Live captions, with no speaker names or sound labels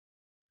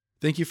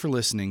Thank you for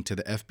listening to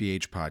the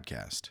FBH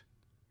podcast.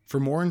 For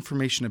more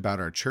information about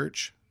our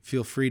church,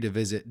 feel free to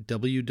visit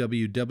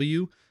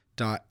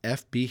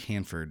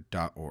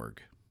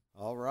www.fbhanford.org.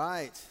 All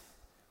right.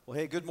 Well,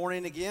 hey, good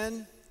morning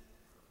again.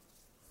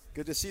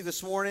 Good to see you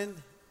this morning.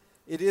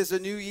 It is a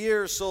new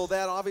year, so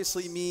that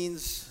obviously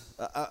means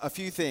a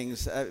few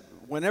things.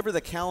 Whenever the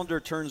calendar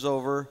turns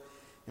over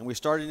and we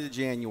start into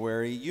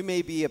January, you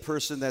may be a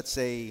person that's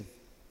a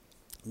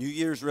New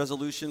Year's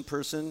resolution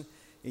person,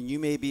 and you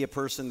may be a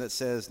person that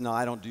says, no,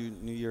 I don't do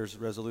New Year's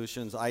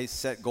resolutions. I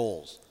set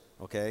goals,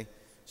 okay?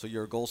 So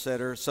you're a goal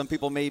setter. Some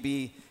people may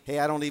be, hey,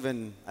 I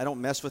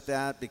don't mess with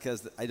that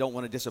because I don't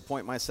want to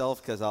disappoint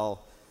myself because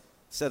I'll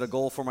set a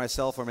goal for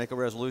myself or make a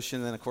resolution,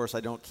 and then, of course, I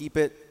don't keep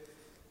it.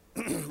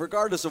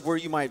 Regardless of where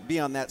you might be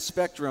on that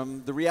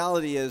spectrum, the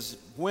reality is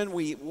when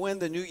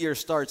the new year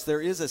starts, there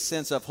is a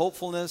sense of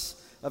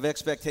hopefulness, of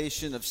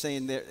expectation, of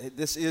saying that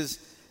this is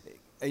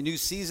a new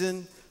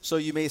season. So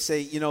you may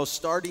say,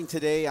 starting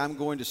today, I'm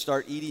going to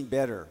start eating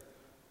better,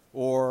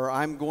 or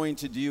I'm going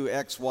to do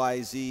X,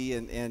 Y, Z,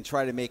 and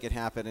try to make it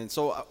happen. And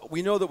so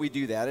we know that we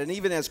do that. And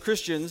even as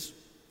Christians,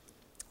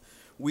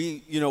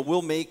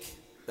 we'll make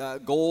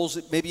goals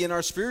maybe in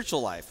our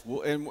spiritual life.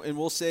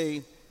 We'll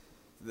say,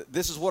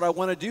 this is what I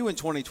want to do in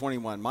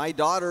 2021. My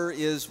daughter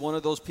is one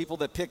of those people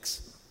that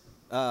picks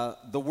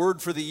the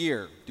word for the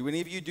year. Do any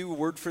of you do a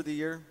word for the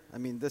year? I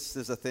mean, this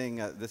is a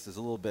thing. This is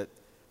a little bit,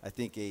 I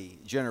think, a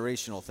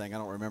generational thing. I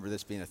don't remember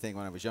this being a thing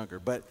when I was younger.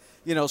 But,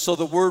 so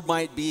the word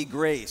might be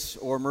grace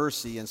or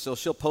mercy. And so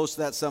she'll post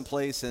that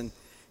someplace, and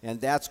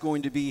that's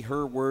going to be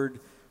her word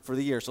for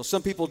the year. So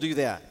some people do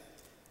that.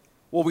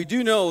 Well, we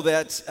do know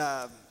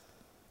that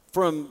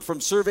from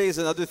surveys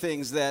and other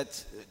things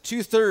that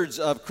 2/3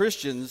 of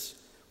Christians,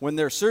 when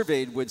they're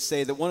surveyed, would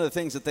say that one of the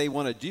things that they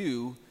want to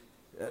do,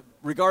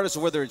 regardless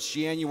of whether it's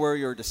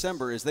January or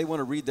December, is they want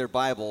to read their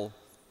Bible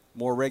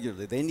more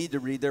regularly. They need to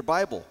read their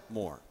Bible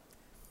more.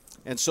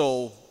 And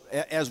so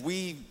as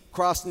we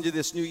cross into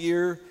this new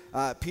year,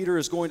 Peter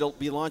is going to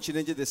be launching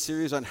into this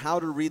series on how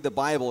to read the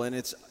Bible. And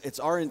it's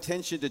our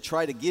intention to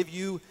try to give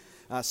you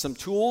some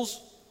tools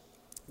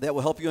that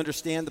will help you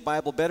understand the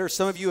Bible better.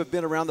 Some of you have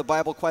been around the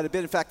Bible quite a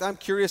bit. In fact, I'm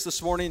curious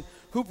this morning,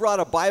 who brought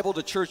a Bible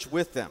to church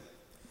with them?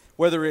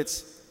 Whether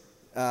it's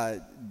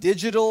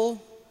digital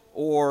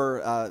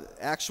or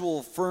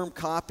actual firm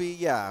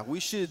copy, we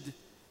should,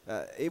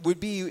 it would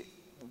be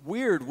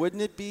weird,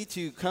 wouldn't it be,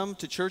 to come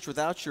to church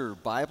without your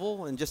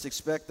Bible and just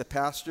expect the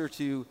pastor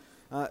to,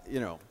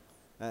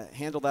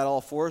 handle that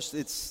all for us?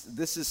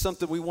 This is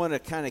something we want to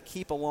kind of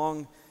keep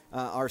along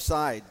our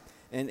side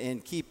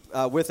and keep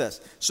with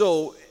us.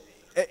 So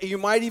you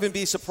might even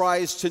be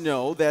surprised to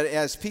know that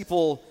as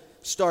people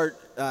start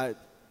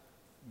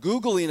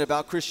Googling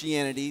about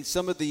Christianity,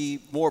 some of the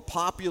more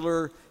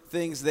popular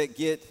things that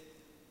get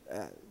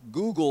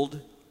Googled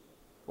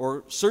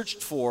or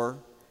searched for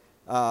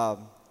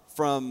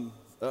from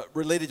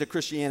related to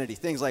Christianity,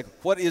 things like,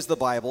 what is the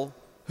Bible?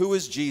 Who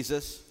is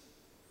Jesus?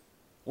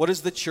 What is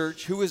the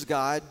church? Who is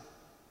God?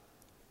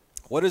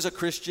 What is a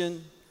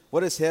Christian?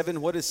 What is heaven?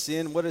 What is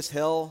sin? What is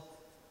hell?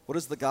 What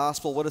is the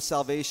gospel? What is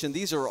salvation?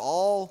 These are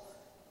all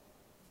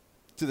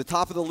to the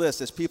top of the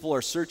list as people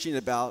are searching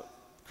about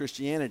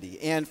Christianity.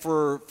 And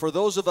for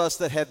those of us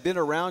that have been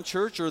around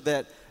church or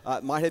that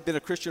might have been a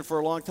Christian for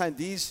a long time,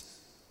 these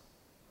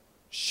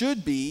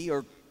should be,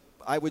 or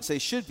I would say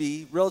should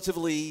be,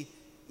 relatively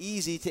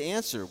easy to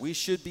answer. We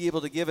should be able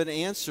to give an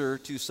answer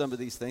to some of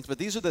these things, but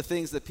these are the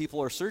things that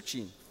people are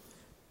searching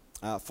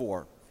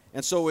for.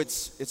 And so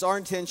it's our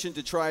intention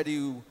to try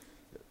to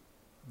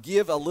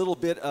give a little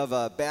bit of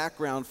a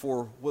background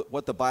for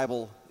what the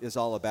Bible is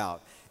all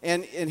about.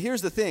 And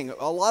here's the thing.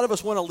 A lot of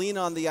us want to lean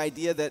on the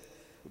idea that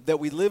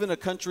we live in a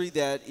country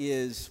that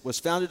was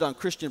founded on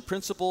Christian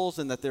principles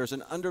and that there's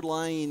an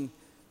underlying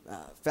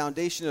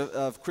foundation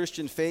of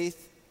Christian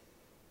faith.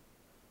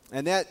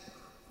 And that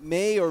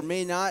may or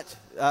may not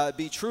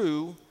be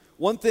true.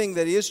 One thing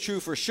that is true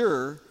for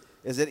sure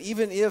is that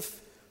even if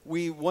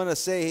we want to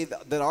say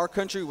that our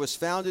country was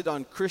founded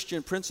on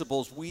Christian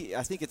principles,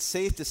 I think it's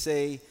safe to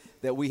say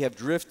that we have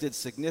drifted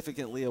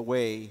significantly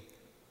away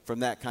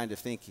from that kind of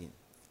thinking.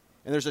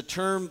 And there's a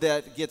term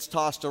that gets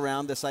tossed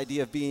around, this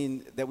idea of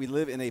that we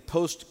live in a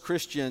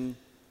post-Christian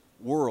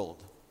world.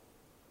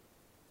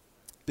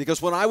 Because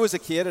when I was a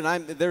kid,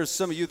 and there's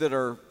some of you that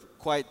are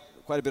quite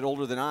a bit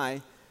older than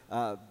I,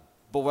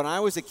 but when I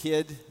was a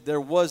kid, there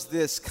was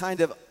this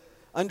kind of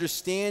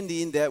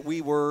understanding that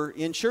we were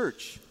in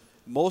church.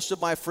 Most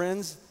of my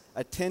friends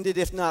attended,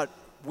 if not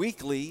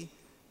weekly,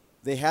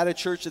 they had a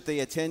church that they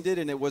attended,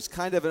 and it was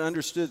kind of an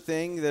understood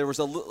thing. There was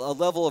a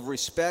level of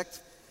respect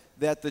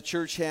that the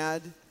church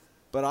had.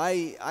 But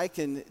I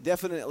can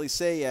definitely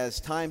say as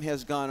time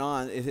has gone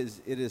on, it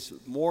is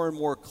more and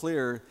more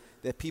clear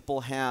that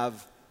people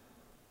have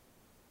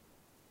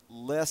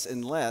less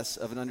and less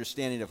of an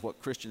understanding of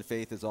what Christian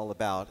faith is all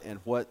about, and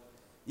what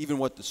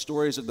the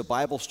stories of the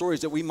Bible,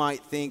 stories that we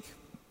might think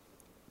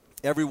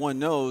everyone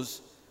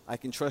knows. I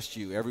can trust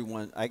you.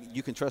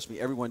 You can trust me.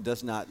 Everyone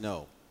does not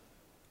know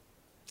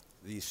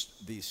these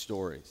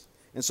stories.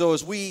 And so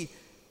as we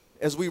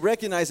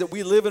recognize that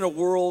we live in a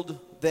world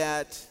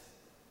that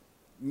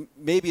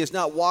maybe is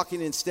not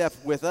walking in step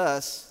with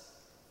us,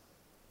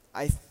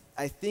 I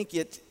think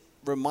it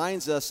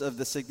reminds us of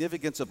the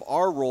significance of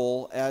our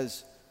role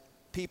as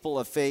people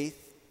of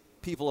faith,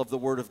 people of the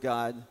Word of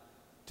God,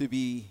 to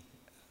be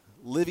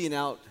living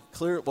out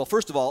clear. Well,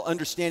 first of all,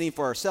 understanding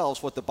for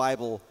ourselves what the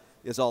Bible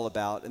is all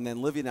about, and then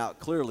living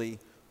out clearly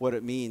what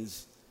it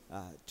means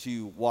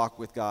to walk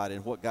with God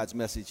and what God's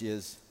message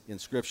is in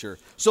Scripture.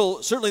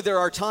 So certainly there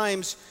are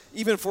times,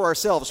 even for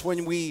ourselves,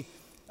 when we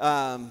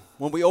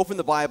open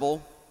the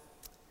Bible.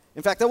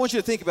 In fact, I want you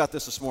to think about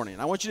this morning.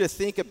 I want you to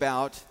think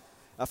about,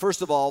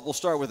 first of all, we'll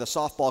start with a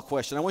softball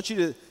question. I want you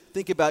to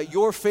think about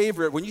your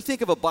favorite, when you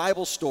think of a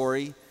Bible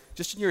story,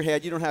 just in your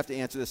head, you don't have to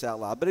answer this out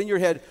loud, but in your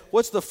head,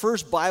 what's the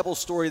first Bible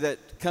story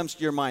that comes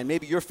to your mind?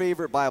 Maybe your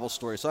favorite Bible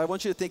story. So I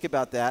want you to think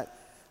about that.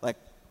 Like,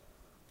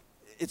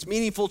 it's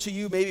meaningful to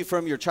you maybe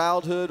from your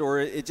childhood, or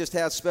it just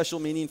has special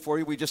meaning for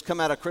you. We just come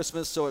out of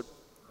Christmas, so it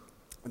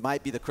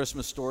might be the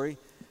Christmas story,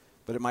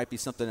 but it might be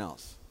something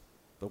else.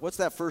 But what's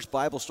that first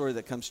Bible story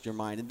that comes to your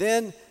mind? And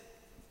then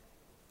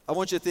I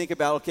want you to think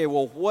about, okay,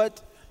 well,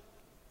 what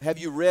have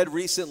you read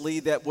recently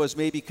that was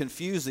maybe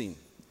confusing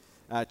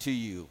to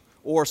you,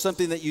 or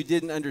something that you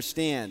didn't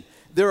understand?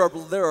 There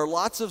are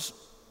lots of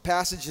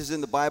passages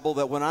in the Bible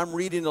that when I'm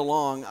reading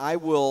along,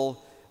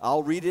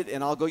 I'll read it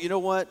and I'll go, you know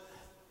what?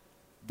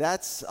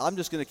 I'm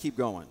just going to keep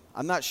going.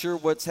 I'm not sure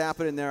what's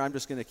happening there. I'm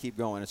just going to keep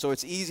going. And so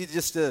it's easy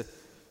just to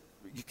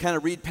kind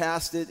of read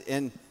past it,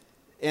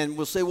 and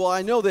we'll say, well,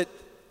 I know that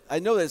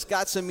it's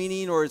got some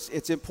meaning, or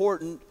it's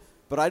important,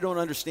 but I don't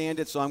understand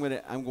it, so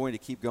I'm going to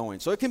keep going.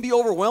 So it can be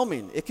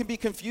overwhelming. It can be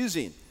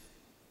confusing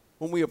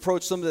when we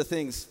approach some of the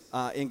things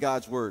in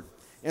God's Word.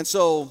 And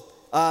so,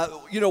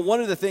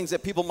 one of the things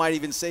that people might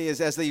even say is,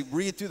 as they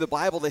read through the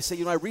Bible, they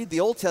say, I read the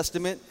Old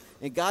Testament,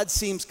 and God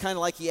seems kind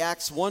of like he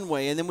acts one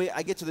way, and then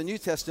I get to the New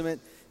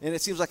Testament, and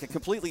it seems like a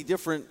completely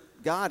different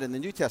God in the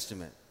New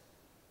Testament.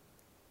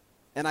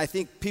 And I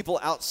think people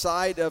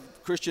outside of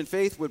Christian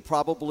faith would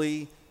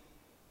probably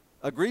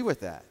agree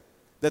with that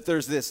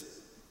there's this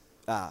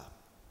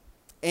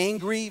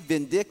angry,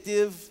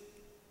 vindictive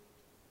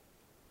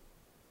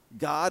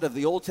God of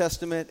the Old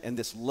Testament and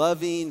this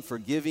loving,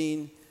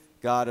 forgiving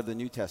God of the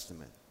New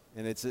Testament.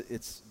 And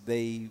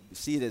they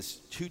see it as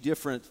two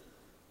different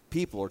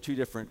people or two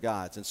different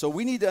gods. And so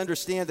we need to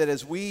understand that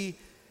as we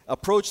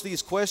approach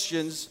these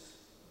questions,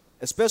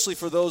 especially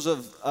for those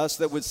of us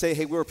that would say,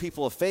 hey, we're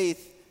people of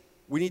faith,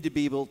 we need to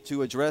be able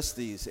to address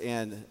these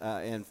and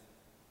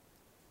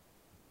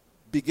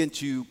begin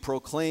to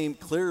proclaim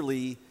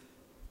clearly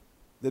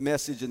the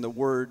message and the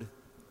Word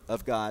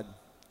of God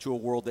to a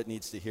world that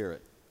needs to hear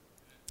it.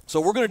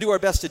 So we're going to do our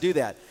best to do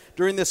that.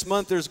 During this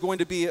month, there's going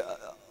to be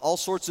all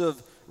sorts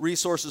of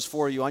resources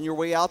for you. On your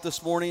way out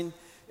this morning,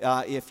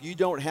 if you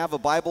don't have a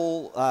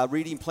Bible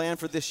reading plan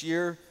for this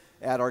year,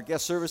 at our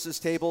guest services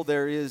table,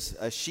 there is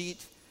a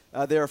sheet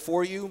there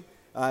for you.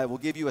 We'll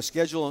give you a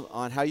schedule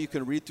on how you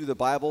can read through the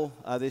Bible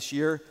this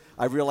year.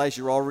 I realize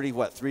you're already,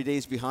 3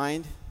 days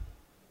behind?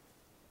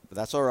 But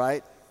that's all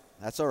right.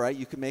 That's all right.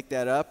 You can make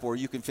that up, or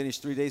you can finish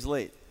 3 days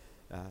late.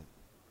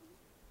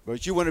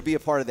 But you want to be a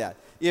part of that.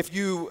 If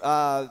you,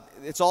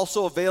 it's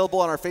also available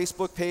on our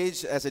Facebook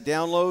page as a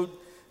download.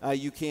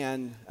 You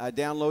can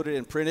download it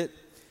and print it.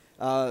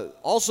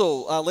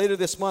 Also, later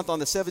this month on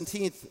the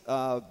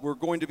 17th, we're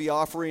going to be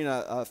offering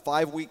a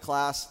 5-week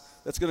class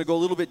that's going to go a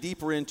little bit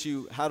deeper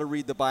into how to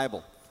read the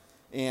Bible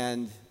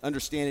and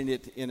understanding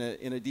it in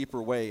a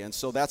deeper way. And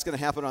so that's going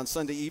to happen on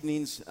Sunday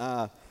evenings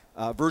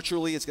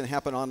virtually. It's going to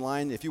happen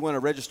online. If you want to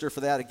register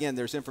for that, again,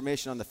 there's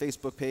information on the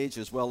Facebook page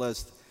as well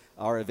as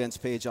our events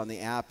page on the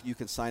app. You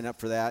can sign up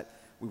for that.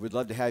 We would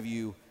love to have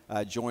you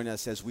join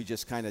us as we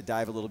just kind of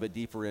dive a little bit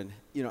deeper in,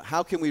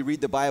 how can we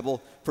read the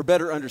Bible for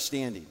better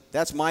understanding?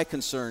 That's my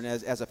concern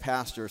as a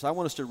pastor. So I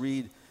want us to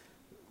read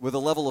with a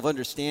level of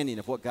understanding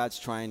of what God's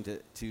trying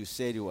to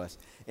say to us.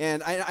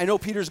 And I know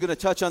Peter's going to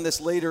touch on this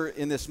later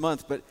in this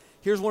month, but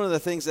here's one of the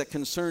things that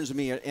concerns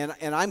me, and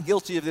I'm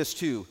guilty of this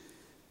too.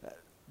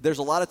 There's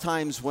a lot of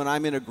times when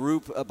I'm in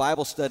a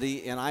Bible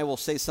study, and I will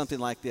say something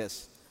like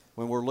this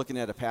when we're looking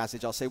at a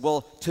passage. I'll say,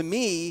 well, to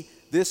me,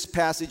 this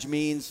passage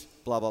means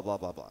blah, blah, blah,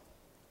 blah, blah.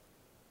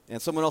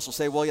 And someone else will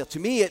say, well, yeah, to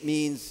me it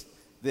means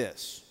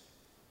this.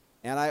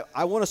 And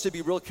I want us to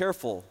be real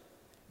careful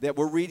that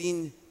we're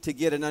reading to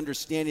get an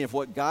understanding of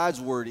what God's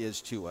Word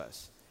is to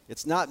us.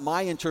 It's not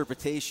my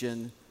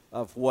interpretation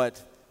of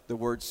what the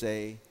words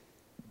say,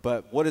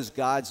 but what is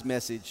God's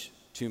message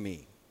to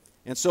me?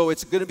 And so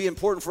it's going to be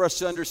important for us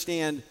to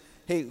understand,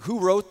 hey, who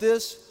wrote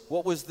this?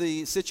 What was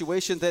the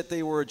situation that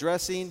they were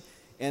addressing?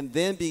 And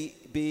then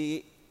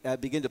begin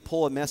to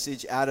pull a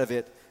message out of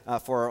it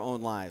for our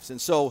own lives. And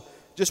so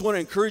just want to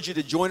encourage you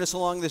to join us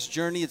along this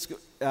journey.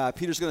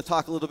 Peter's going to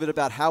talk a little bit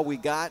about how we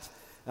got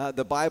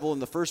the Bible in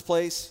the first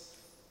place,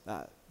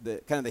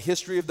 the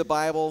history of the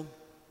Bible.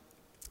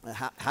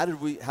 How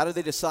did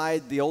they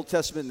decide the Old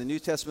Testament and the New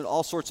Testament?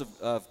 All sorts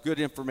of good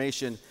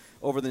information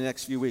over the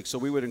next few weeks. So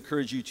we would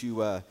encourage you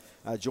to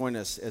join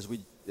us as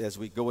we as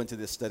we go into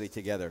this study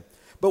together.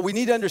 But we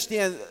need to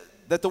understand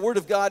that the Word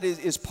of God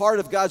is part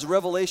of God's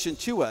revelation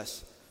to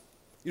us.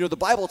 You know, the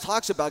Bible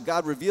talks about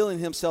God revealing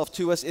himself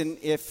to us. And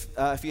if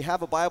you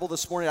have a Bible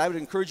this morning, I would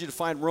encourage you to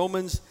find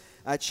Romans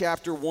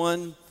chapter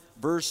 1,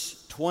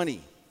 verse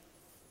 20.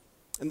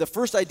 And the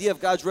first idea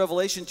of God's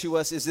revelation to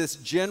us is this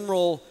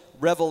general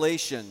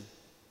revelation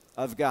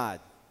of God.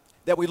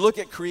 That we look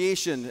at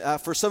creation.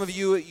 For some of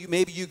you,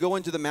 maybe you go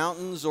into the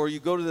mountains, or you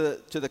go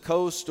to the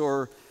coast,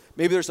 or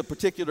maybe there's a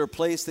particular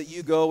place that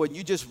you go and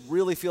you just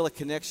really feel a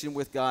connection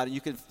with God, and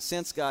you can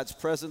sense God's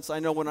presence. I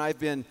know when I've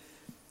been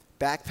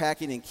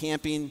backpacking and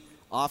camping,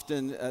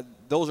 often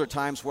those are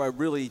times where I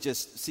really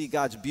just see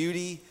God's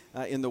beauty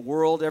in the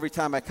world. Every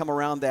time I come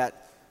around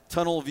that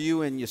tunnel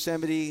view in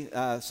Yosemite,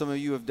 some of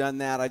you have done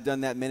that. I've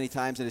done that many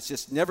times, and it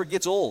just never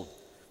gets old,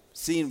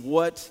 seeing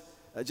what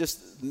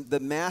just the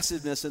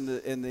massiveness and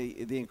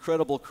the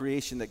incredible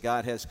creation that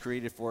God has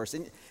created for us.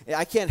 And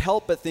I can't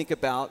help but think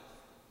about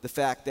the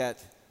fact that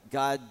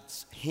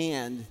God's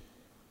hand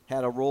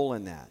had a role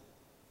in that.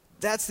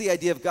 That's the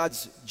idea of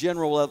God's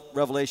general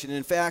revelation.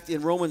 In fact,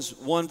 in Romans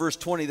 1, verse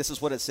 20, this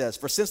is what it says.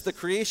 For since the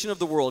creation of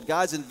the world,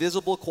 God's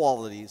invisible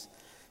qualities,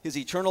 his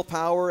eternal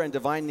power and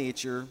divine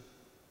nature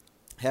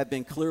have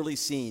been clearly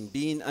seen,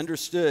 being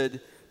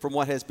understood from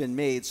what has been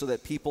made, so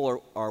that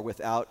people are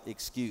without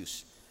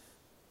excuse.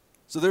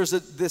 So there's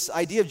this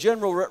idea of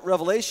general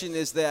revelation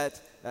is that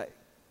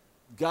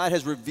God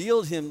has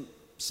revealed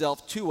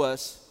himself to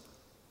us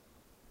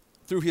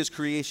through his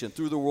creation,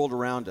 through the world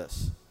around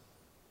us.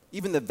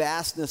 Even the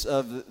vastness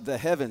of the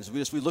heavens.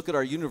 We look at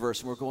our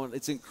universe and we're going,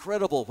 it's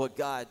incredible what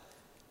God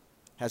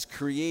has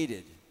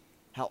created,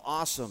 how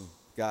awesome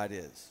God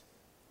is.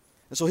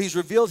 And so he's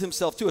revealed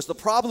himself to us. The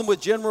problem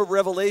with general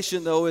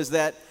revelation, though, is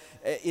that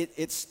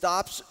it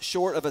stops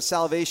short of a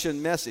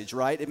salvation message,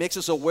 right? It makes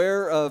us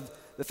aware of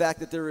the fact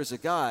that there is a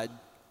God,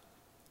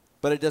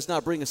 but it does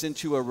not bring us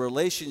into a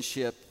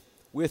relationship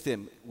with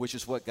him, which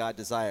is what God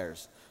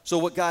desires. So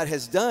what God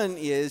has done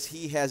is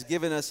he has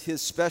given us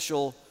his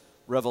special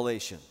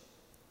revelation.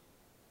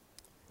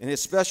 And his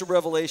special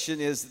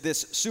revelation is this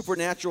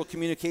supernatural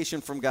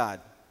communication from God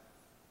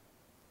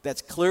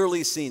that's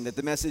clearly seen, that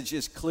the message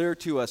is clear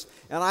to us.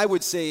 And I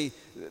would say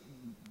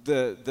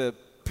the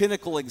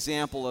pinnacle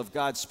example of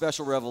God's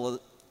special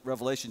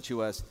revelation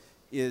to us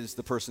is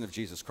the person of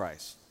Jesus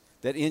Christ.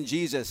 That in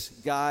Jesus,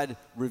 God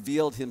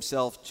revealed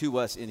himself to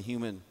us in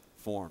human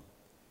form.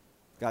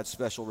 God's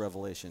special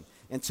revelation.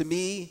 And to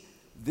me,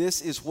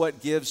 this is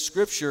what gives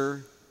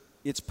Scripture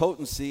its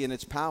potency and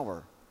its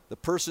power. The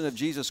person of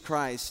Jesus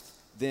Christ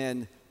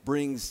then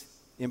brings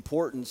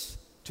importance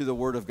to the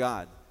Word of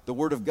God. The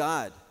Word of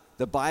God,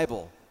 the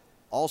Bible,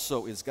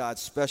 also is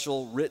God's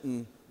special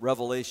written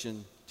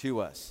revelation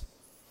to us.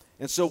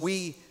 And so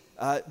we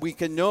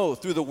can know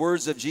through the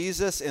words of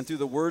Jesus and through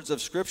the words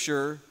of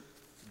Scripture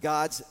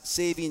God's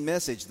saving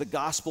message, the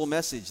gospel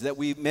message that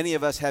many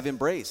of us have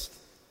embraced.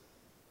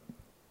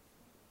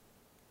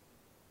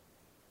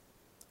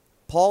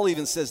 Paul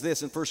even says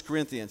this in 1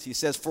 Corinthians. He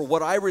says, "For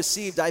what I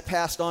received I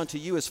passed on to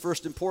you as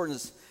first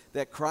importance,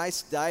 that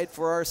Christ died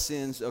for our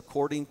sins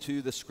according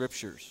to the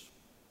Scriptures."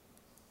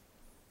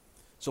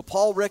 So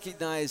Paul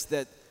recognized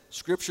that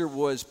Scripture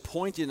was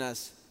pointing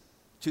us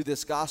to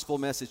this gospel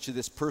message, to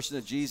this person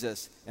of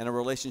Jesus and a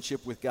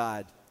relationship with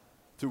God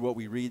through what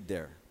we read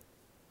there.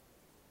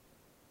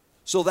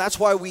 So that's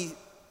why we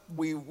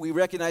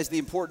recognize the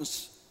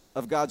importance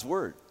of God's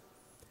Word,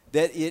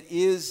 that it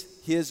is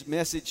his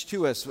message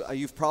to us.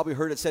 You've probably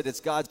heard it said it's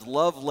God's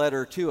love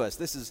letter to us.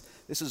 This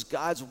is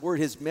God's Word,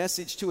 his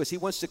message to us. He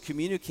wants to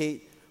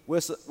communicate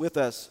with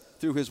us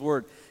through his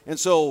Word. And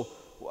so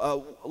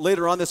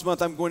later on this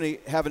month, I'm going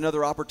to have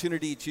another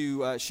opportunity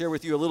to share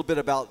with you a little bit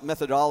about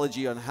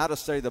methodology on how to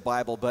study the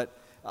Bible. But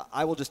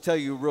I will just tell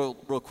you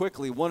real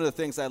quickly, one of the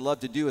things I love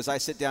to do as I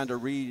sit down to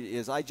read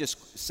is I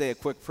just say a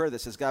quick prayer that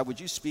says, God, would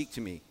you speak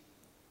to me?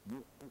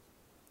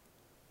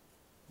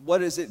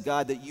 What is it,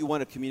 God, that you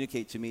want to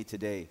communicate to me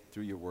today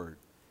through your Word?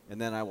 And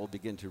then I will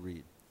begin to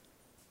read.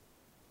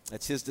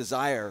 It's his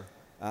desire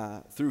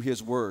through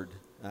his Word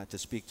to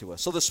speak to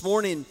us. So this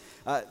morning,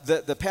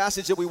 the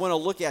passage that we want to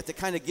look at to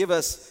kind of give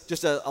us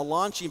just a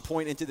launching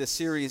point into this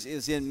series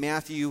is in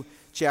Matthew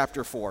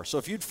chapter 4. So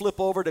if you'd flip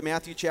over to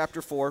Matthew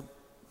chapter 4.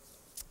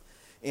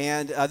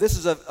 And this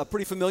is a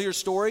pretty familiar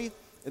story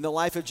in the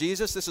life of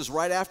Jesus. This is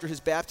right after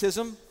his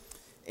baptism.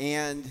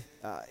 And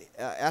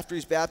after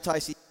he's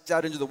baptized, he's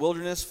out into the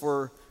wilderness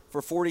for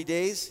 40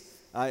 days.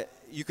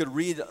 You could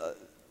read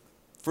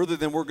further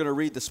than we're going to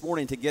read this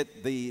morning to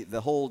get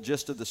the whole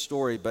gist of the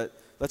story. But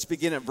let's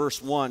begin at verse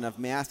 1 of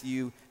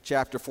Matthew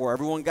chapter 4.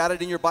 Everyone got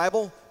it in your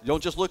Bible?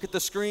 Don't just look at the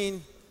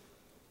screen.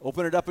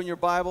 Open it up in your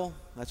Bible.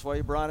 That's why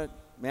you brought it.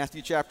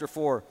 Matthew chapter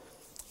 4.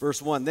 Verse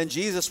 1, Then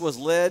Jesus was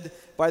led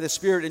by the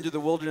Spirit into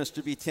the wilderness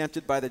to be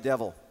tempted by the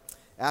devil.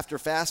 After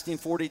fasting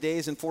 40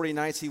 days and 40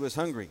 nights, he was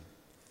hungry.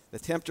 The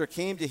tempter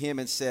came to him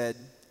and said,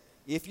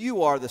 If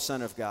you are the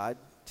Son of God,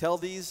 tell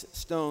these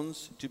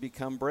stones to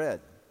become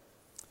bread.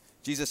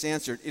 Jesus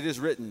answered, It is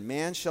written,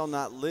 Man shall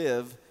not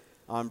live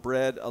on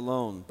bread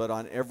alone, but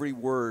on every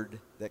word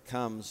that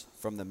comes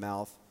from the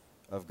mouth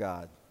of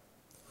God.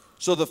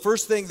 So the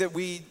first thing that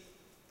we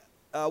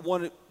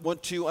want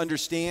to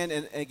understand,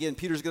 and again,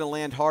 Peter's going to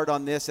land hard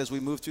on this as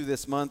we move through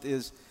this month,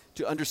 is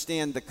to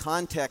understand the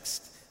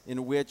context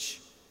in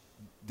which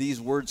these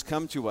words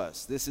come to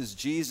us. This is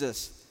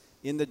Jesus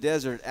in the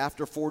desert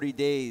after 40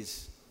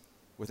 days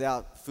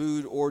without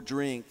food or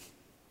drink.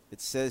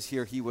 It says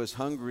here he was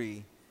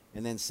hungry,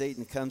 and then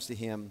Satan comes to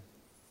him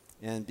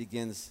and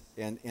begins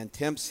and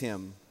tempts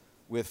him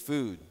with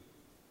food.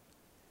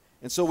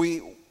 And so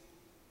we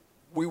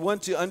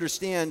want to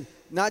understand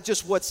not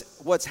just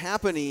what's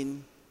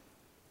happening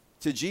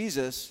to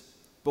Jesus,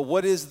 but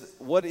what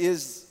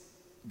is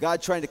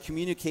God trying to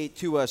communicate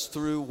to us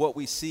through what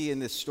we see in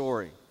this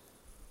story.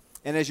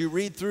 And as you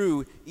read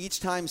through,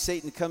 each time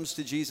Satan comes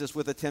to Jesus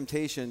with a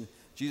temptation,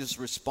 Jesus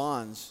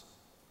responds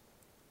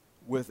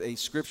with a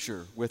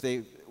scripture, with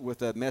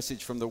a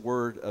message from the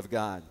Word of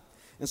God.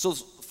 And so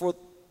for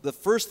the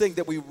first thing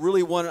that we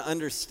really want to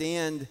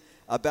understand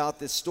about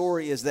this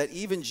story is that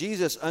even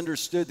Jesus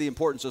understood the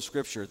importance of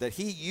Scripture, that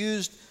he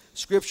used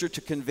Scripture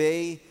to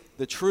convey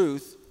the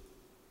truth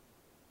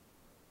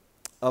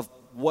of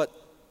what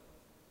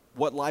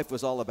life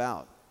was all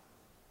about.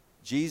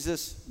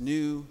 Jesus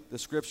knew the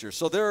Scripture.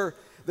 So there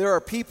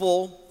are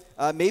people,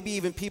 maybe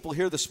even people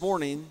here this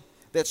morning,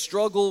 that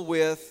struggle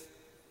with,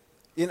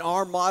 in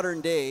our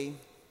modern day,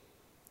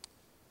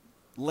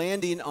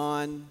 landing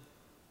on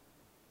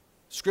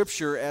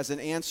Scripture as an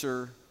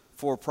answer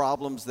for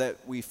problems that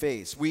we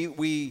face.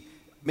 We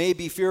may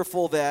be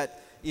fearful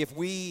that if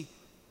we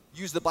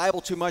use the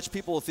Bible too much,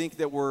 people will think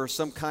that we're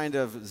some kind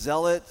of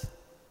zealot,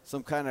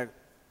 some kind of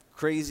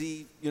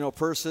crazy,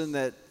 person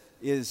that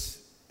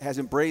has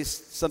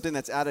embraced something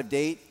that's out of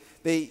date.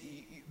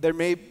 There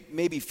may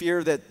be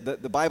fear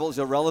that the Bible is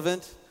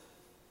irrelevant,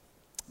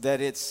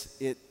 that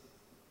it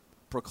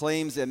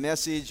proclaims a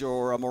message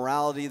or a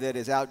morality that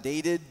is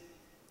outdated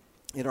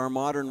in our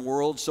modern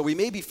world. So we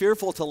may be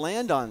fearful to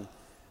land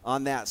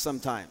on that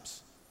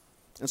sometimes.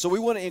 And so we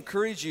want to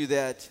encourage you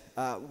that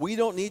we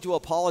don't need to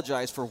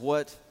apologize for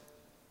what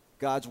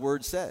God's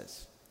Word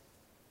says.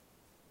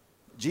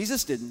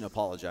 Jesus didn't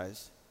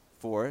apologize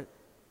for it.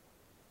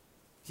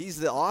 He's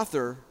the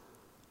author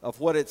of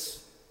what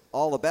it's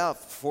all about.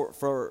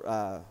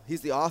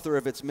 He's the author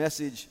of its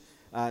message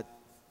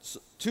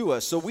to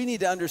us. So we need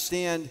to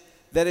understand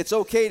that it's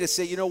okay to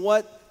say, you know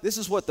what? This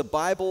is what the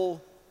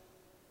Bible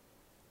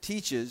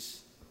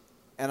teaches,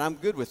 and I'm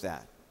good with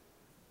that.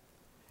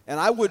 And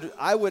I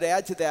would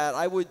add to that,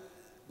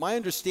 my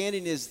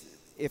understanding is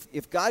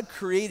if God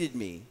created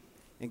me,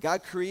 and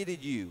God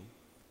created you,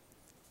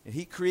 and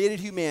he created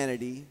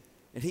humanity,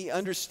 and he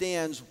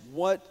understands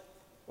what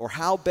or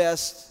how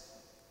best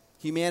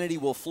humanity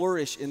will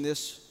flourish in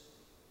this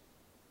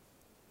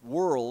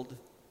world,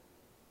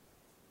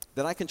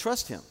 then I can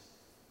trust him.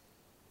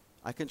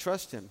 I can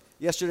trust him.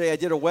 Yesterday I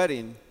did a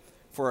wedding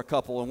for a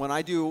couple, and when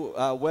I do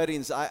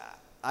weddings,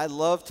 I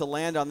love to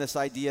land on this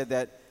idea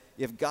that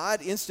if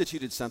God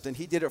instituted something,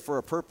 he did it for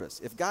a purpose.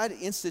 If God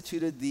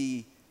instituted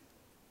the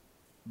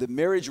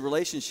marriage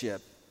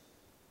relationship,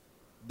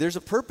 there's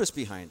a purpose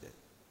behind it.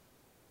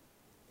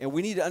 And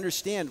we need to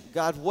understand,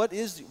 God, what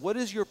is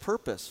your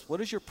purpose?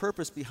 What is your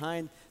purpose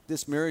behind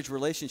this marriage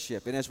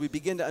relationship? And as we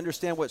begin to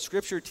understand what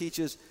Scripture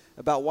teaches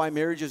about why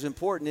marriage is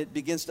important, it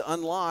begins to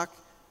unlock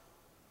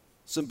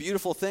some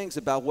beautiful things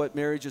about what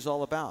marriage is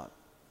all about.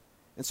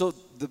 And so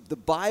the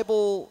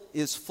Bible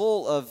is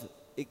full of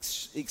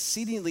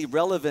exceedingly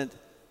relevant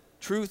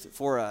truth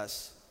for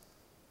us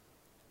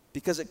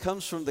because it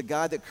comes from the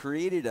God that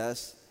created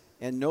us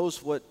and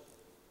knows what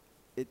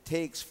it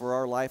takes for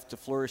our life to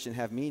flourish and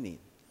have meaning.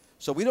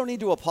 So we don't need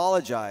to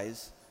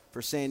apologize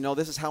for saying, no,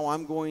 this is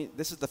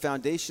the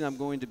foundation I'm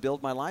going to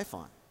build my life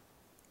on.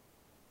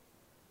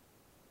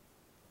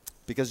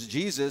 Because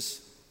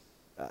Jesus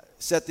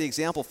set the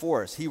example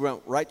for us. He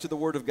went right to the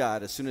Word of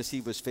God as soon as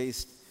he was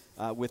faced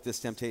with this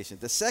temptation.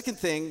 The second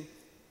thing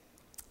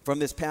from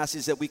this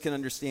passage that we can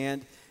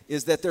understand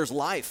is that there's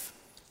life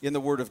in the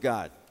Word of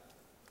God.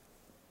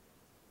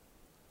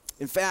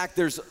 In fact,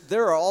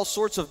 there are all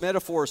sorts of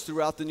metaphors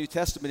throughout the New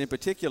Testament in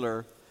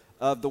particular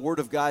of the Word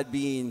of God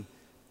being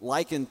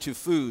likened to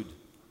food,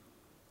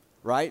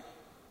 right?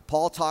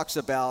 Paul talks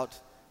about,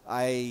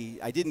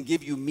 I didn't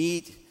give you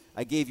meat,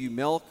 I gave you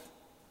milk.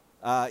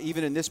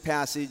 Even in this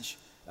passage,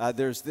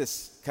 there's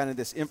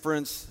this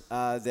inference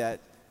that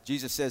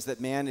Jesus says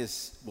that man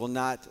will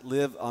not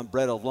live on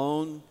bread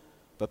alone,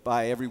 but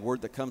by every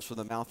word that comes from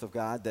the mouth of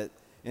God.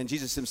 And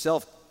Jesus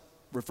himself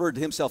referred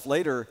to himself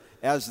later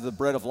as the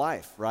bread of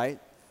life, right?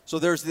 So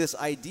there's this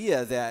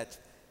idea that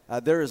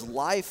there is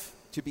life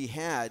to be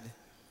had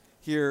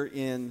here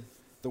in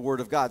the Word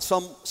of God.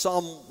 Psalm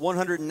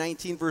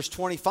 119, verse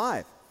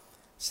 25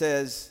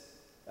 says,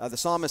 the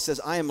psalmist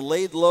says, I am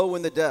laid low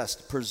in the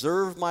dust.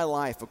 Preserve my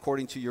life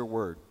according to your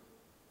word.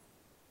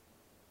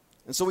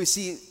 And so we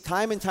see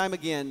time and time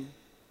again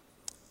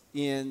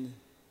in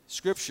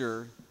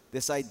Scripture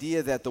this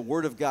idea that the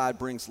Word of God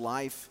brings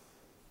life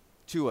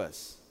to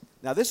us.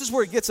 Now, this is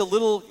where it gets a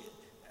little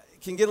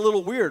can get a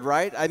little weird,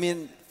 right? I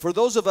mean, for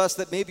those of us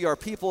that maybe are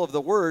people of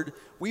the Word,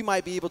 we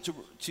might be able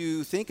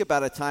to think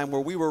about a time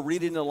where we were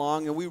reading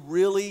along and we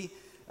really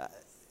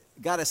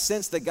got a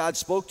sense that God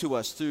spoke to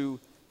us through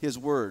His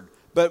Word.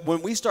 But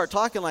when we start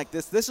talking like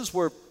this is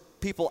where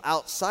people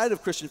outside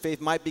of Christian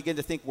faith might begin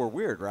to think we're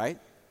weird, right?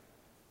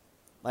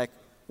 Like,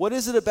 what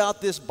is it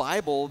about this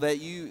Bible that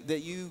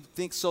you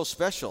think so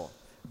special?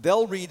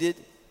 They'll read it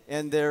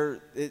and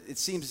it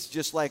seems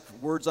just like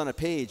words on a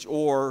page,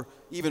 or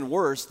even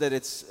worse, that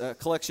it's a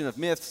collection of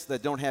myths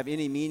that don't have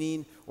any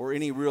meaning or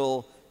any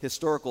real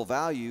historical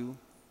value.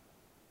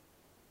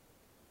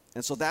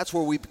 And so that's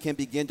where we can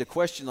begin to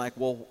question, like,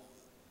 well,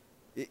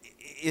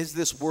 is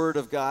this Word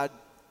of God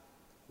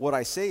what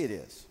I say it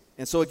is?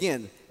 And so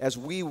again, as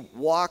we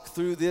walk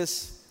through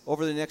this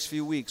over the next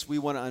few weeks, we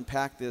want to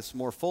unpack this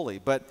more fully.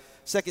 But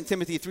 2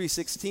 Timothy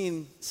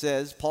 3:16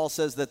 says, Paul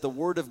says that the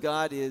Word of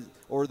God is,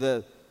 or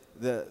the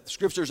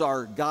Scriptures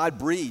are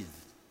God-breathed,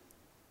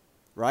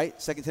 right?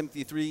 2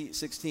 Timothy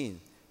 3:16,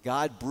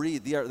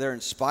 God-breathed. They're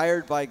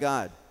inspired by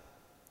God.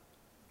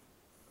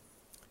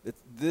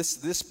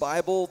 This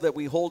Bible that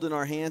we hold in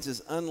our hands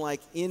is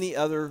unlike any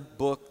other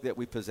book that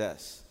we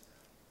possess.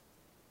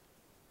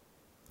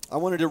 I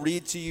wanted to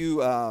read to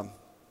you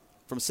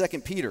from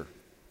 2 Peter.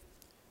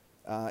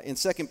 In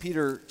 2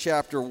 Peter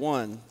chapter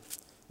 1,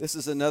 this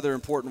is another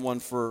important one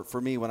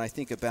for me when I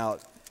think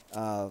about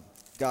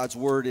God's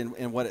Word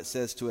and what it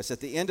says to us. At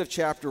the end of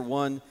chapter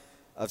 1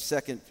 of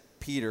 2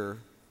 Peter,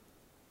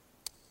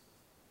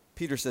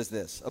 Peter says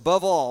this: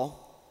 "Above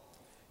all,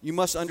 you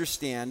must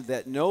understand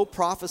that no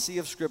prophecy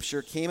of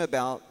Scripture came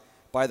about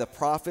by the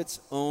prophet's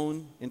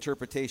own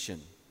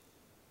interpretation.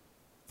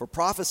 For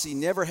prophecy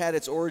never had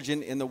its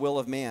origin in the will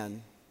of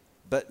man,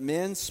 but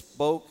men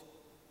spoke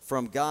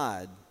from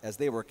God as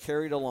they were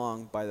carried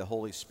along by the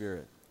Holy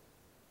Spirit."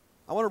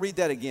 I want to read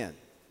that again.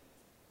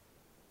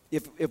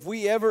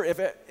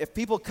 If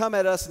people come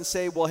at us and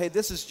say, well, hey,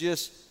 this is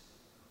just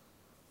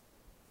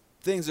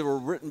things that were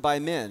written by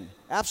men,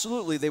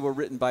 absolutely they were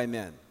written by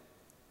men.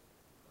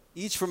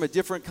 Each from a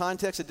different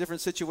context, a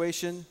different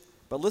situation.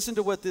 But listen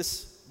to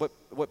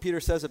what Peter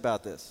says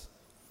about this.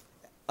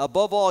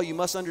 "Above all, you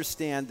must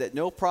understand that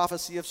no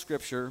prophecy of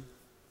Scripture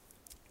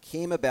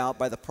came about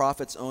by the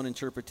prophet's own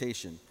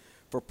interpretation.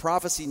 For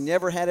prophecy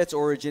never had its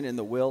origin in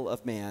the will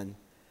of man,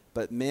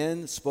 but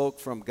men spoke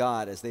from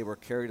God as they were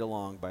carried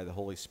along by the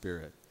Holy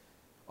Spirit."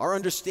 Our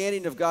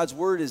understanding of God's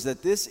Word is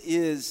that this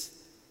is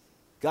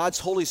God's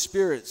Holy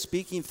Spirit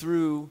speaking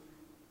through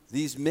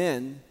these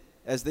men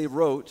as they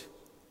wrote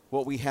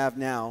what we have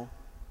now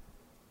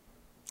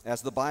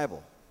as the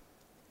Bible.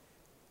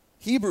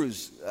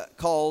 Hebrews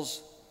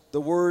calls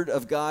the Word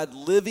of God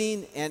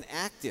living and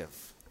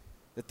active.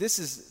 That this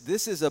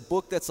is a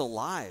book that's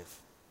alive,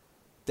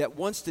 that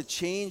wants to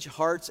change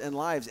hearts and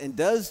lives, and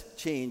does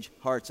change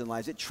hearts and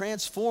lives. It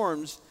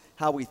transforms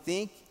how we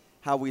think,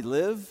 how we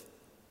live.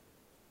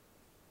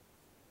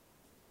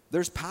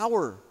 There's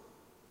power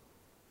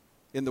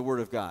in the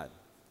Word of God.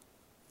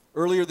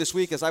 Earlier this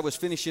week, as I was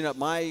finishing up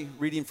my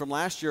reading from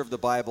last year of the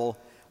Bible,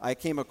 I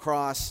came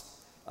across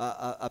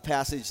a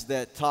passage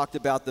that talked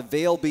about the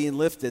veil being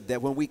lifted,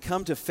 that when we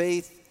come to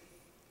faith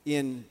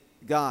in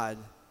God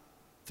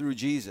through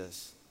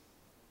Jesus,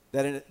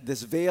 that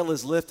this veil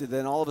is lifted,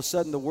 then all of a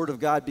sudden the Word of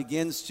God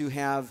begins to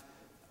have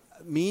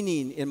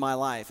meaning in my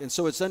life. And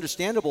so it's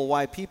understandable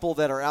why people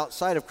that are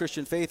outside of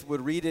Christian faith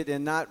would read it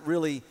and not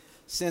really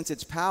sense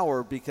its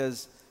power,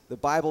 because the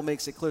Bible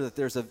makes it clear that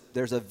there's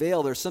a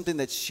veil, there's something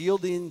that's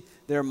shielding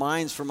their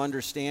minds from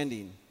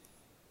understanding.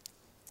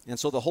 And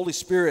so the Holy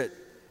Spirit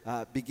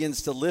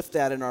begins to lift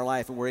that in our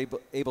life, and we're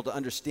able to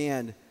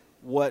understand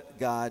what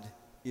God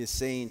is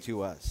saying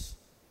to us.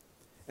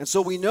 And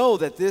so we know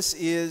that this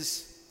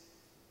is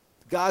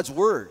God's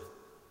Word.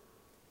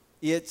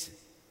 It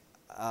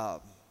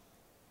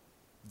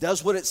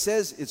does what it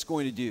says it's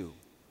going to do.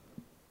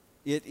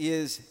 It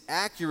is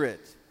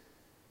accurate.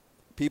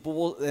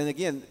 People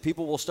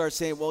will start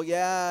saying, well,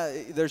 yeah,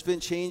 there's been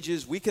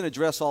changes. We can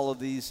address all of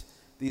these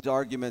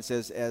arguments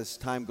as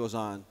time goes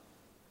on.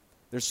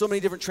 There's so many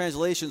different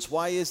translations.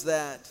 Why is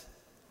that?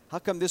 How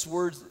come this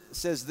word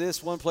says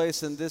this one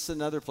place and this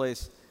another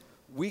place?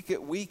 You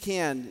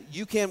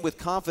can with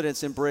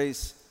confidence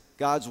embrace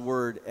God's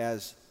Word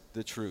as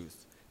the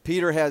truth.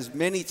 Peter has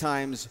many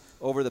times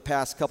over the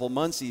past couple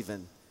months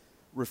even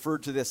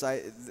referred to this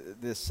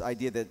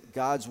idea that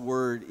God's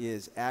Word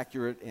is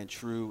accurate and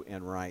true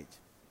and right.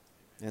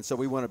 And so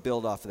we want to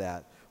build off of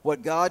that.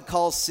 What God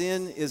calls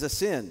sin is a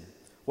sin.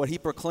 When he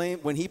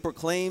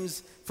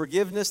proclaims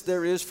forgiveness,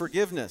 there is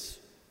forgiveness.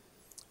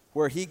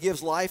 Where he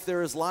gives life,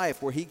 there is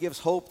life. Where he gives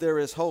hope, there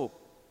is hope.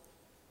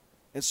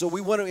 And so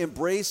we want to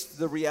embrace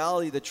the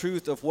reality, the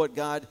truth of what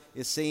God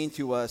is saying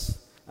to us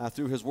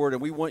through his Word.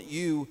 And we want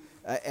you,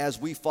 as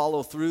we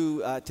follow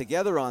through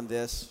together on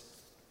this,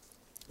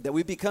 that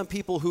we become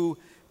people who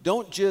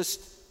don't just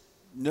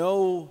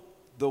know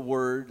the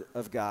Word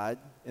of God,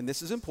 and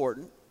this is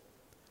important,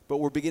 but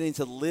we're beginning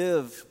to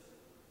live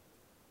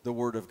the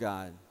Word of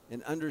God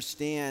and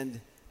understand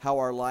how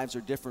our lives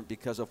are different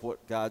because of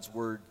what God's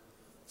Word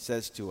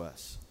says to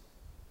us.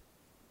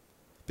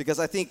 Because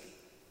I think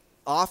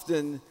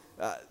often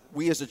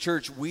we as a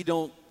church, we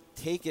don't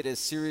take it as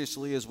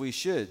seriously as we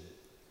should.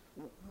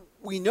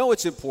 We know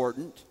it's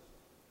important,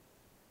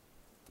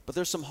 but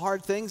there's some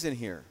hard things in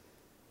here.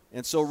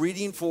 And so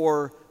reading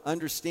for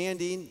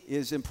understanding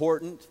is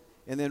important,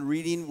 and then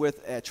reading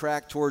with a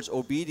track towards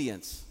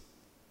obedience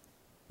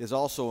is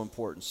also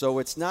important. So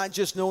it's not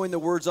just knowing the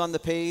words on the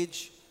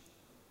page.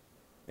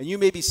 And you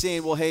may be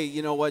saying, well, hey,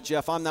 you know what,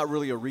 Jeff, I'm not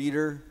really a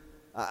reader.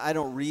 I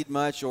don't read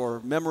much,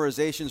 or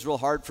memorization is real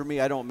hard for me.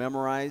 I don't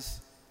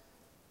memorize.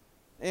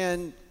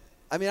 And,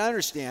 I mean, I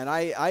understand.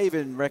 I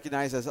even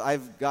recognize as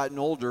I've gotten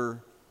older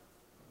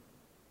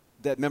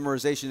that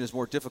memorization is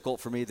more difficult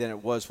for me than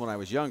it was when I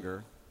was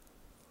younger.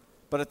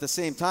 But at the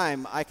same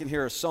time, I can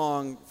hear a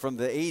song from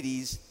the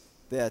 80s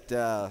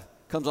that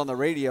comes on the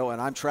radio,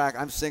 and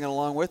I'm singing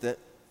along with it.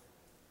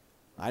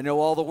 I know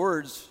all the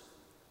words.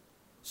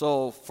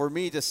 So for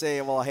me to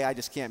say, well, hey, I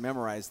just can't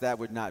memorize, that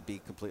would not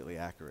be completely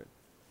accurate.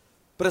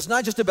 But it's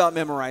not just about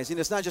memorizing.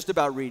 It's not just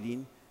about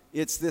reading.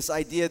 It's this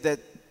idea that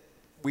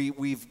we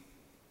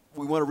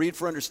want to read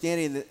for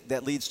understanding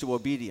that leads to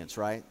obedience,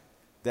 right?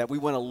 That we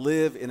want to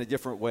live in a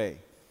different way.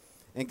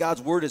 And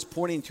God's word is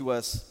pointing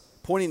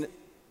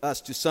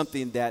us to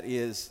something that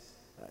is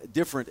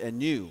different and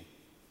new.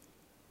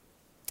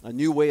 A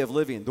new way of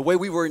living. The way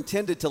we were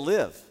intended to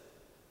live.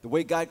 The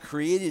way God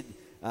created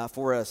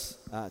for us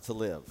to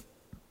live.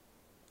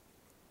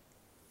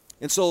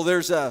 And so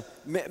there's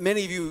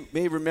many of you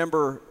may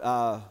remember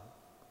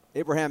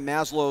Abraham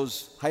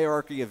Maslow's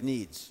hierarchy of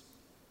needs.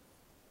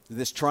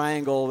 This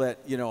triangle that,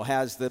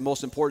 has the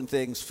most important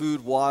things,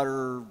 food,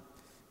 water,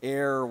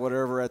 air, or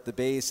whatever at the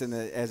base, and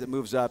as it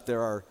moves up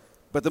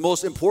but the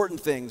most important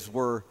things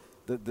were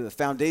the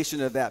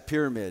foundation of that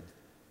pyramid.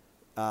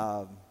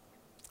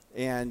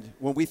 And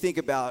when we think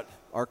about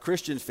our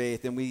Christian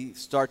faith and we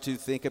start to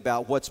think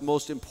about what's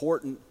most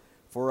important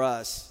for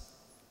us,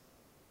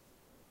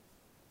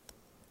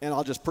 and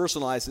I'll just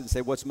personalize it and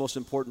say what's most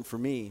important for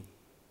me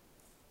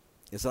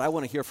is that I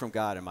want to hear from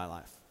God in my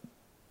life.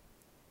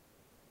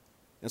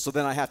 And so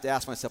then I have to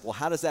ask myself, well,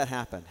 how does that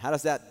happen? How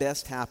does that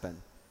best happen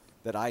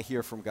that I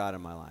hear from God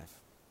in my life?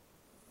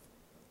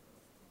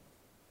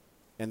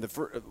 And the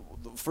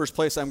first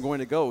place I'm going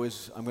to go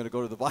is I'm going to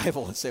go to the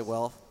Bible and say,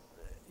 well,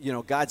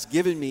 God's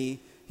given me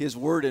his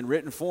word in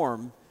written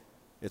form.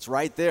 It's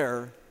right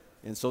there.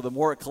 And so the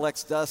more it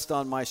collects dust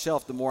on my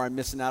shelf, the more I'm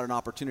missing out on an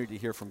opportunity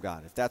to hear from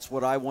God. If that's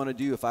what I want to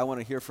do, if I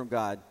want to hear from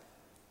God,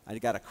 I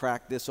got to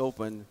crack this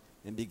open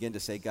and begin to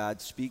say,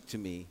 God, speak to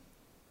me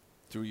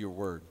through your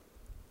word.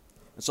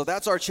 And so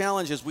that's our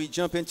challenge as we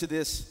jump into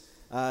this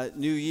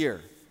new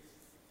year.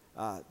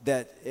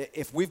 That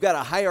if we've got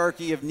a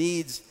hierarchy of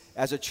needs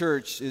as a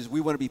church, is we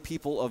want to be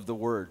people of the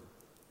word.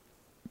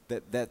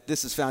 That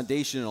this is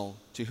foundational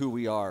to who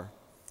we are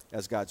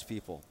as God's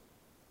people.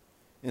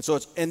 And so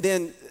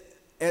then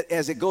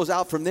as it goes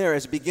out from there,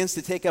 as it begins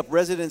to take up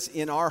residence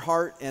in our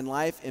heart and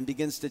life and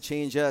begins to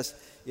change us,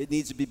 it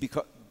needs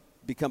to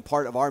become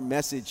part of our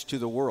message to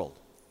the world.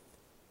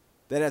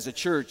 That as a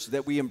church,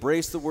 that we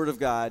embrace the word of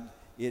God,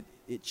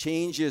 it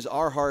changes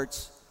our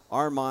hearts,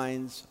 our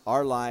minds,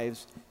 our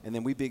lives, and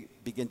then we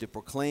begin to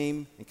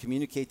proclaim and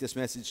communicate this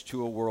message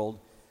to a world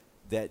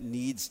that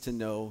needs to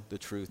know the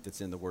truth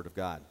that's in the word of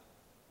God.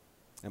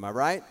 Am I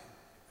right?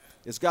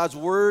 Is God's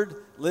word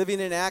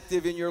living and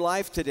active in your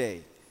life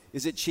today?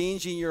 Is it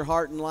changing your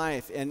heart and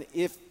life? And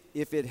if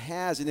it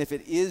has, and if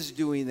it is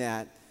doing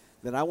that,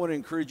 then I want to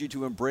encourage you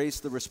to embrace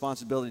the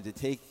responsibility to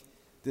take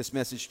this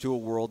message to a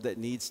world that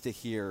needs to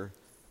hear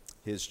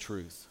his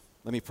truth.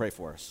 Let me pray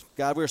for us.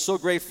 God, we're so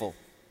grateful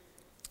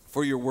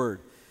for your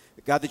word.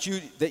 God, that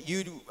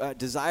you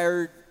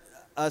desired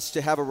us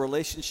to have a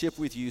relationship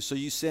with you, so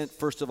you sent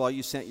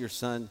your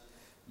son,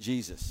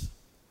 Jesus,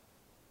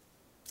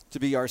 to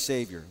be our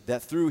Savior,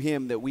 that through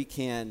him that we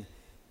can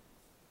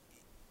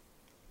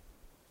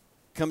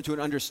come to an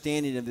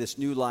understanding of this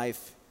new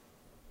life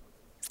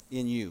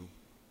in you.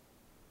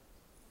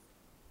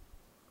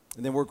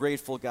 And then we're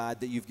grateful,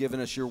 God, that you've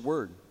given us your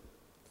word,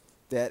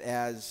 that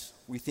as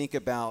we think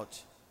about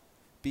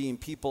being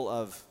people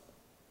of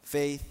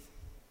faith,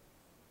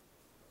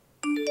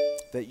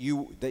 that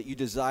you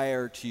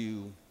desire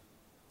to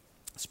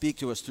speak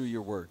to us through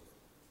your word.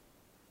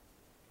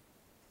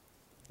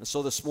 And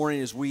so this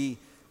morning, as we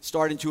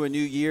start into a new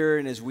year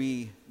and as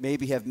we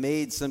maybe have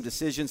made some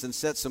decisions and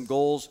set some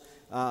goals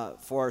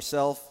for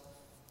ourselves,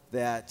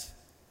 that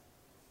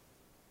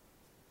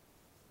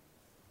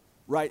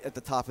right at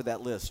the top of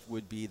that list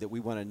would be that we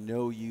want to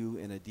know you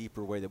in a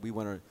deeper way, that we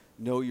want to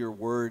know your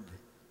word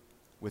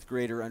with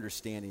greater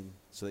understanding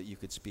so that you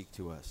could speak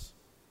to us.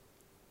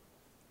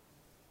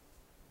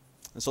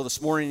 And so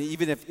this morning,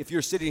 even if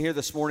you're sitting here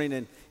this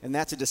morning and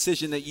that's a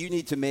decision that you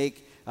need to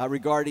make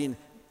regarding,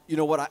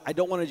 I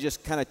don't want to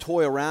just kind of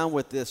toy around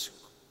with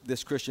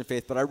this Christian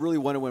faith, but I really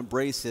want to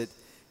embrace it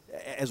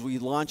as we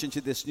launch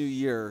into this new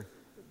year,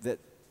 that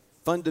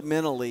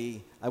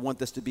fundamentally I want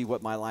this to be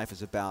what my life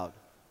is about.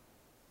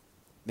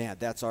 Man,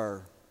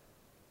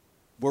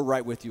 we're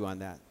right with you on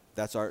that.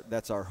 That's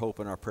our hope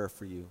and our prayer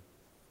for you.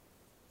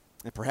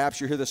 And perhaps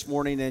you're here this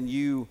morning and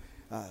you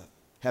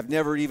have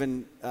never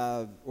even,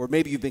 or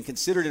maybe you've been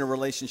considered in a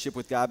relationship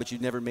with God, but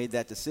you've never made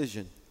that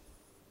decision.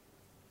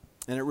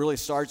 And it really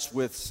starts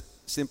with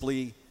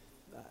simply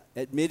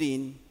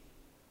admitting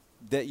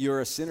that you're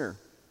a sinner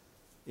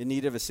in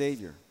need of a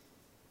Savior.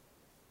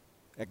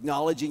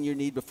 Acknowledging your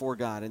need before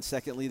God. And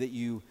secondly, that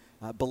you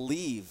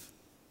believe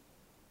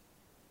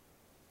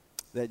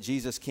that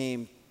Jesus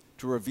came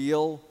to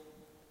reveal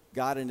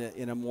God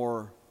in a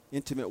more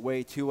intimate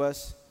way to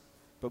us,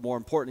 but more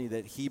importantly,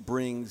 that he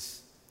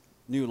brings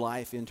new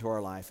life into our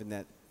life,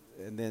 and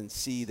then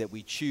see that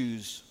we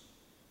choose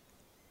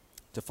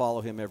to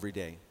follow him every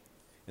day.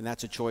 And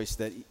that's a choice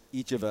that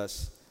each of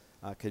us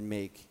can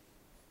make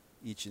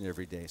each and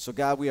every day. So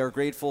God, we are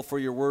grateful for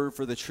your word,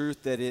 for the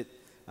truth that it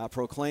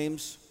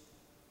proclaims.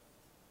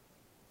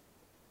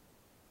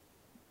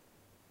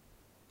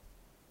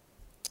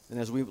 And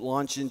as we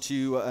launch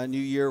into a new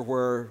year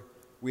where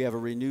we have a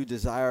renewed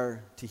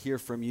desire to hear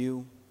from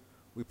you,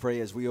 we pray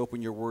as we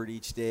open your word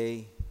each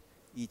day,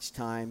 each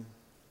time,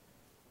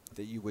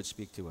 that you would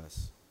speak to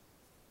us.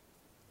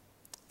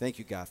 Thank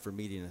you, God, for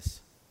meeting us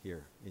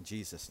here. In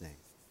Jesus' name,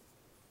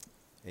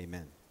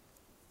 amen.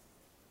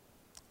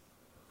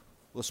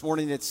 Well, this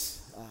morning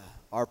it's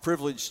our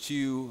privilege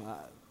to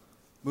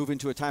move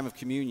into a time of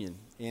communion.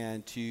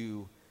 And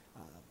to,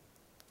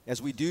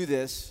 as we do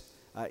this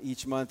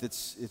each month,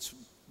 it's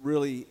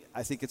really,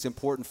 I think it's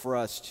important for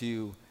us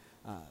to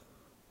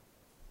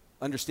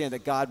understand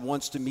that God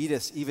wants to meet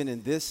us even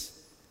in this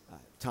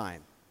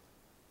time.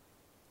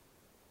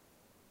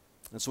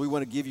 And so we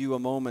want to give you a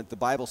moment. The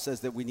Bible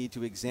says that we need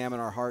to examine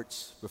our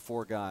hearts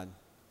before God.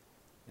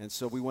 And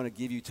so we want to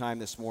give you time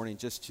this morning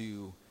just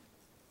to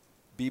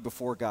be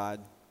before God.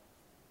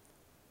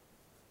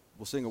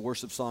 We'll sing a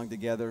worship song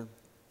together.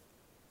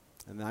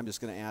 And then I'm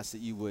just going to ask that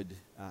you would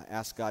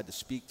ask God to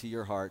speak to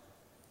your heart.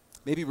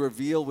 Maybe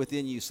reveal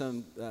within you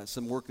some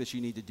work that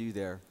you need to do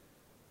there.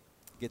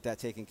 Get that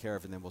taken care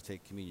of, and then we'll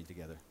take communion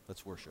together.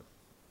 Let's worship.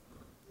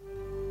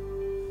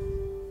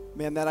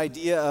 Man, that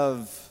idea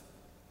of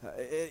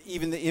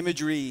even the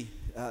imagery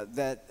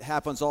that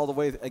happens all the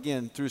way,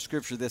 again, through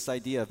Scripture, this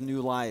idea of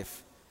new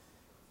life,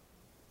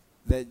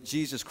 that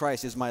Jesus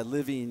Christ is my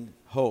living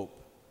hope.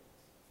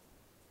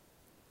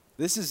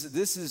 This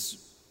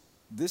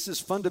is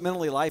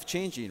fundamentally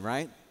life-changing,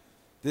 right?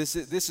 This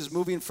is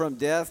moving from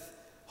death,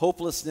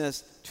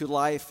 hopelessness, to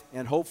life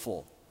and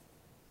hopeful.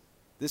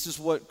 This is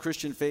what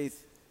Christian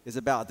faith is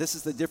about. This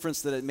is the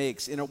difference that it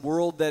makes in a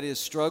world that is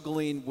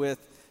struggling with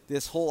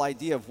this whole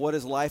idea of what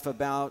is life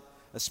about,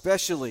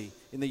 especially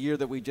in the year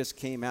that we just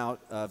came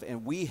out of.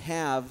 And we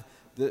have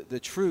the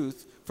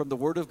truth from the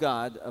Word of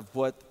God of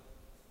what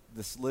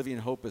this living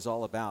hope is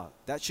all about.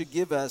 That should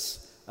give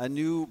us a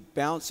new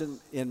bounce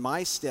in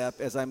my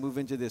step as I move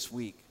into this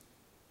week,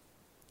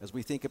 as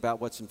we think about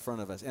what's in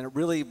front of us. And it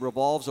really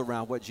revolves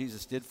around what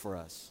Jesus did for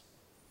us.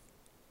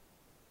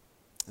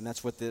 And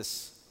that's what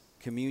this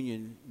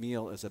communion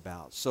meal is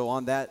about. So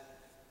on that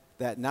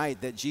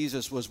night that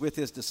Jesus was with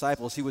his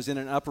disciples, he was in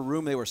an upper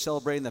room. They were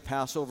celebrating the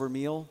Passover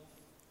meal.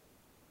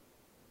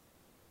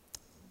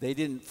 They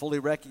didn't fully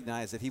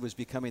recognize that he was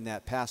becoming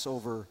that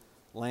Passover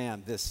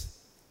lamb, this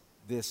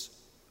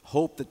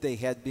hope that they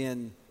had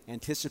been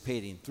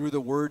anticipating. Through the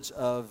words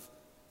of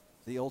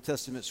the Old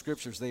Testament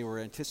scriptures, they were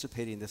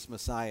anticipating this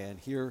Messiah, and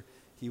here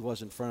he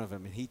was in front of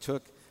them. And he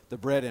took the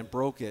bread and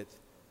broke it,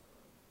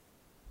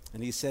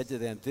 and he said to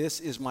them,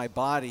 "This is my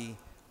body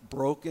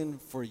broken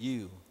for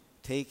you.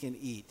 Take and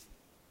eat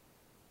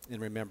in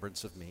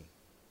remembrance of me."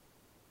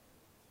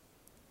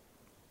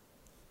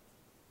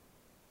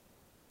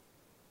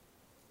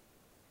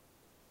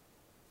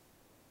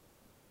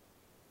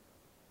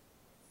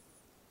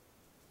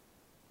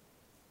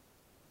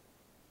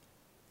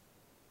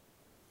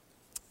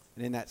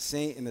 And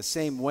in the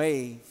same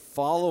way,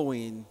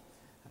 following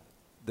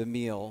the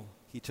meal,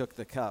 he took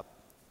the cup.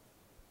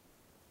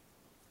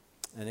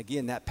 And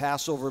again, that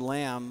Passover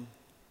lamb,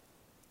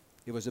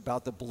 it was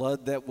about the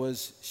blood that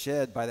was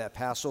shed by that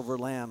Passover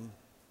lamb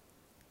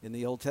in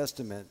the Old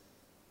Testament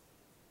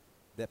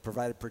that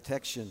provided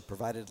protection,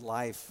 provided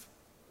life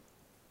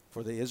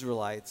for the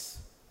Israelites.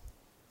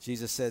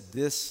 Jesus said,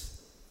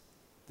 this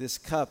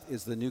cup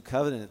is the new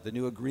covenant, the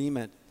new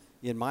agreement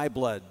in my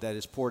blood that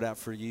is poured out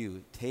for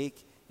you.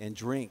 Take and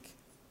drink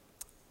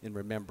in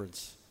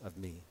remembrance of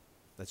me.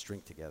 Let's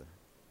drink together.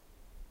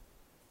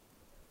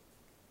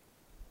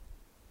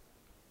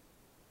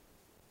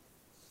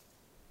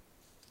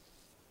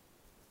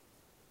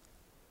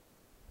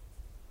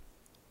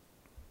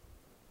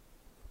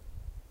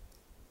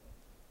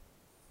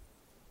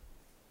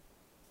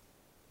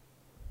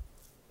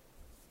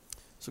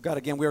 So God,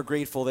 again, we are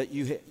grateful that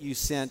you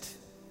sent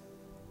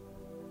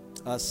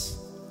us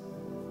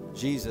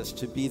Jesus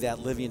to be that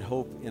living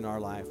hope in our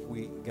life.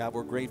 God,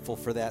 we're grateful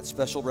for that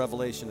special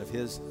revelation of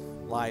his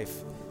life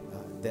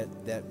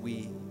that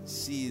we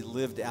see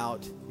lived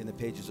out in the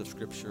pages of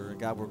Scripture. And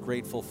God, we're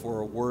grateful for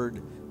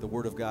the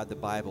Word of God, the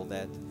Bible,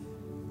 that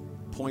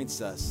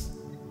points us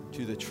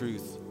to the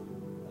truth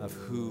of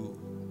who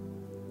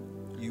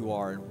you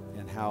are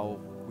and how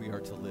we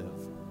are to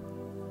live.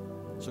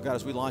 So God,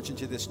 as we launch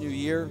into this new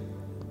year,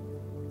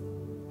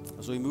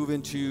 as we move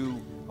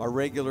into our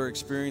regular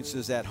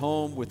experiences at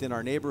home, within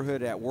our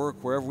neighborhood, at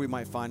work, wherever we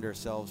might find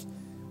ourselves,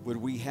 would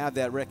we have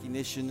that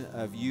recognition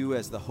of you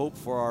as the hope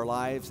for our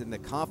lives and the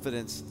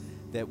confidence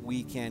that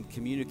we can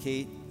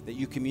communicate, that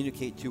you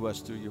communicate to us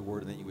through your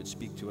word, and that you would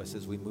speak to us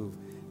as we move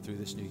through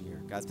this new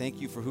year. God,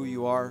 thank you for who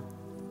you are.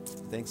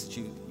 Thanks that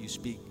you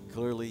speak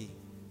clearly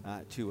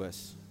to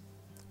us.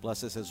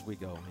 Bless us as we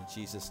go. In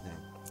Jesus'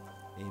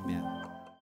 name, amen.